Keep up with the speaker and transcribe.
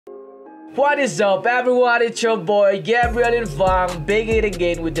What is up everyone, it's your boy Gabriel Theofil back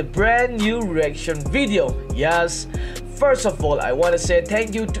again with a brand new reaction video. Yes, first of all I want to say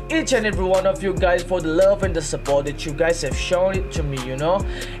thank you to each and every one of you guys for the love and the support that you guys have shown it to me, you know.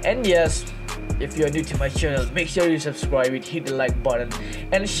 And yes, if you are new to my channel, make sure you subscribe it, hit the like button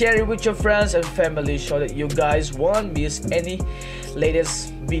and share it with your friends and family so that you guys won't miss any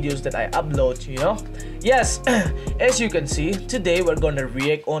latest videos that I upload, you know. Yes, as you can see, today we're gonna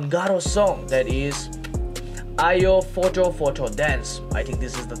react on Garo's song, that is Aiao Photo Dance. I think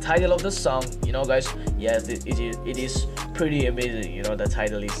this is the title of the song, you know guys. Yes, it is pretty amazing, you know. The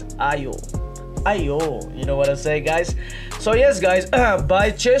title is Aiao, you know what I say guys. So yes guys,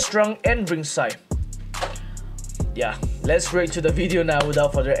 by Chase Strong and Ringside. Yeah, let's react to the video now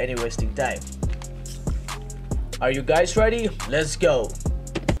without further any wasting time. Are you guys ready? Let's go.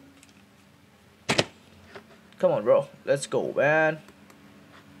 Come on bro, let's go man.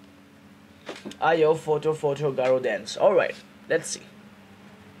 Aiao Photo Garo Dance. Alright, let's see.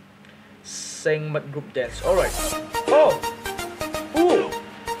 Segment group dance. Alright. Oh! Ooh!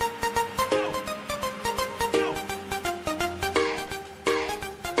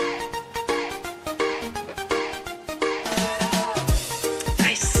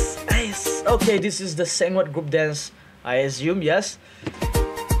 Nice. Okay, this is the segment group dance, I assume, yes?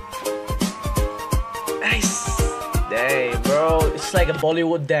 Dang, bro, it's like a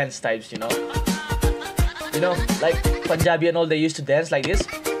Bollywood dance types, you know. You know, like Punjabi and all, they used to dance like this.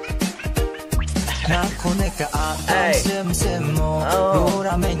 Hey. Oh.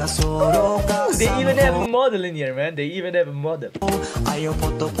 They even have a model in here, man. They even have a model.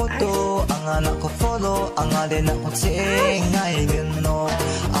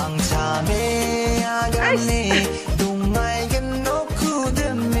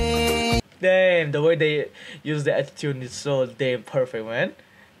 Damn, the way they use the attitude is so damn perfect, man.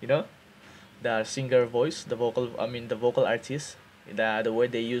 You know, the singer voice, the vocal artist, the way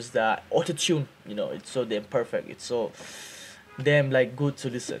they use the auto-tune, you know, it's so damn perfect. It's so damn like good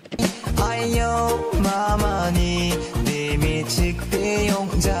to listen.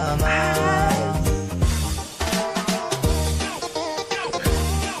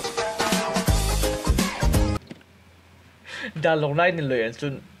 Darlong night ni Loyan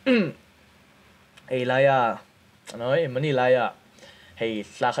soon. Hey Laya, ano mani Laya, hey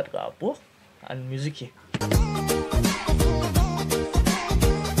lakat ka po, an music.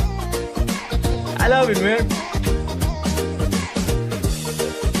 I love it, man.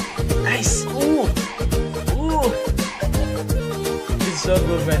 Nice. Ooh. It's so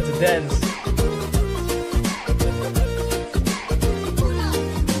good, man, to dance.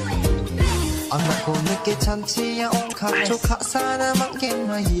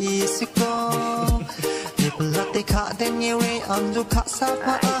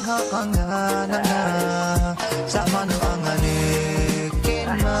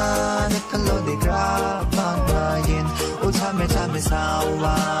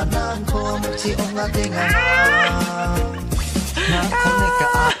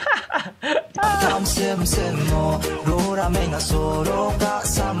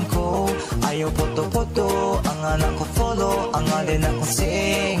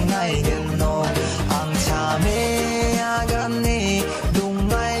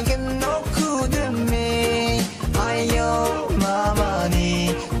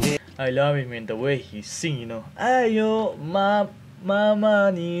 I love it, man, the way he sing, you know. Aiao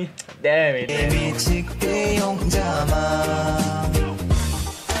mama ni. Damn it, man.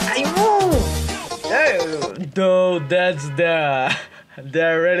 Though that's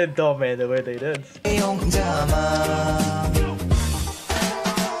they're really dope, man, the way they dance.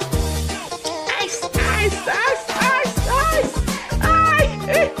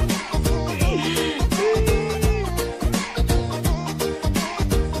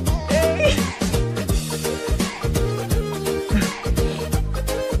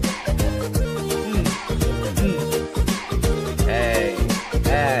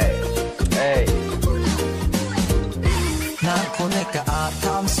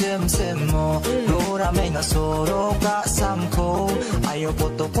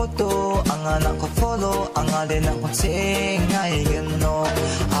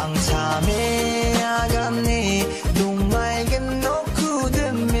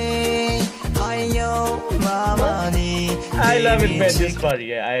 I love it, man, this part.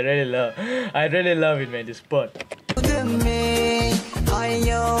 Yeah, I really love it, man, this part.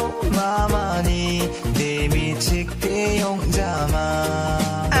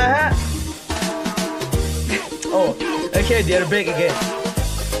 Oh, okay, they're back again.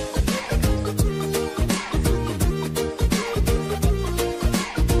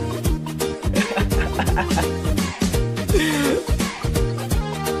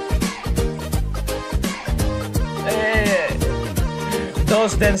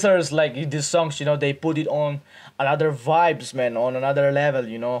 Those dancers, like these songs, you know, they put it on another vibes, man, on another level,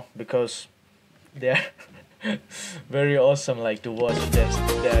 you know, because they're very awesome, like to watch their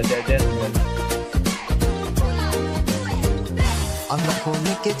dance, man.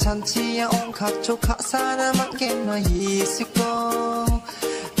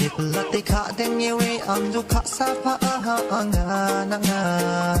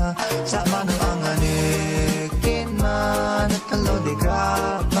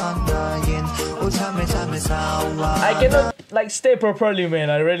 I cannot like stay properly, man.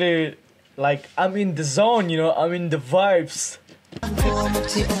 I really like, I'm in the zone, you know, I'm in the vibes.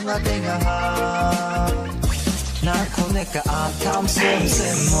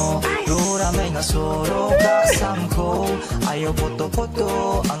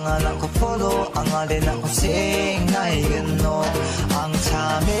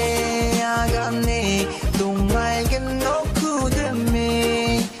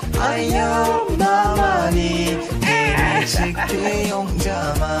 Aiao mamani sikte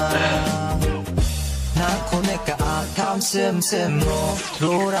yongjama nakoneka akam semsemo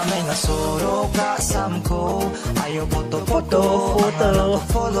roramenga soro ka samko ayo foto angana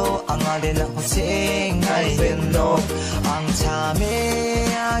follow angale na kusing ay geno ang chame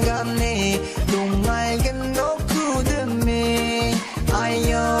agane lungai geno kudeme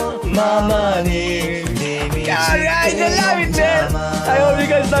ayo mamani. Alright, I love it, man. I hope you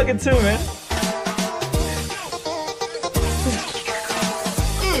guys like it too, man.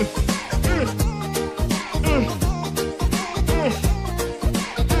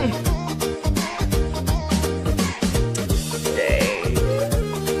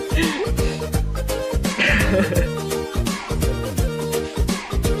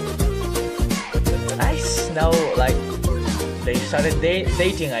 Nice. Now, like, they started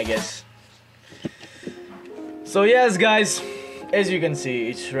dating, I guess. So yes, guys, as you can see,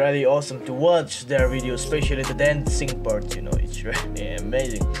 it's really awesome to watch their videos, especially the dancing part, you know, it's really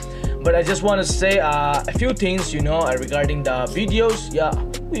amazing. But I just want to say a few things, you know, regarding the videos. Yeah,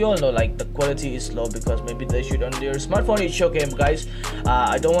 we all know like the quality is low because maybe they shoot on their smartphone. It's okay, guys.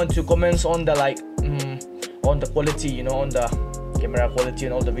 I don't want to comment on the like on the quality, you know, on the camera quality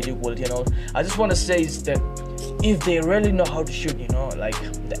and all the video quality and all. I just want to say is that if they really know how to shoot, you know, like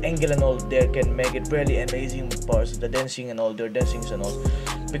the angle and all, they can make it really amazing parts, the dancing and all, their dancings and all.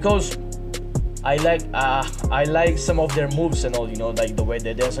 Because I like some of their moves and all, you know, like the way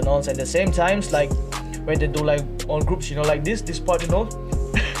they dance and all. And at the same times, like when they do like on groups, you know, like this part, you know,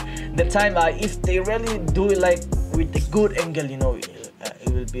 the time if they really do it like with a good angle, you know, it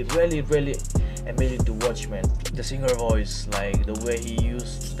will be really amazing to watch, man. The singer voice, like the way he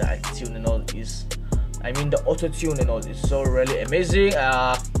used the tune and all is, I mean the auto tune and all, is so really amazing.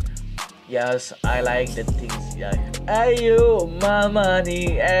 Yes, I like the things. Yeah. Ayo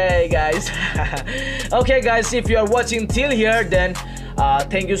mamani. Hey guys. Okay guys, if you are watching till here, then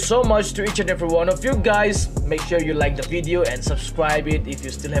thank you so much to each and every one of you guys. Make sure you like the video and subscribe it if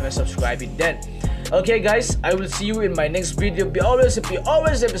you still haven't subscribed it then. Okay guys, I will see you in my next video. Be always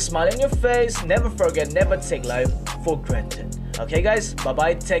have a smile on your face. Never forget, never take life for granted. Okay guys, bye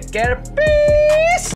bye, take care, peace.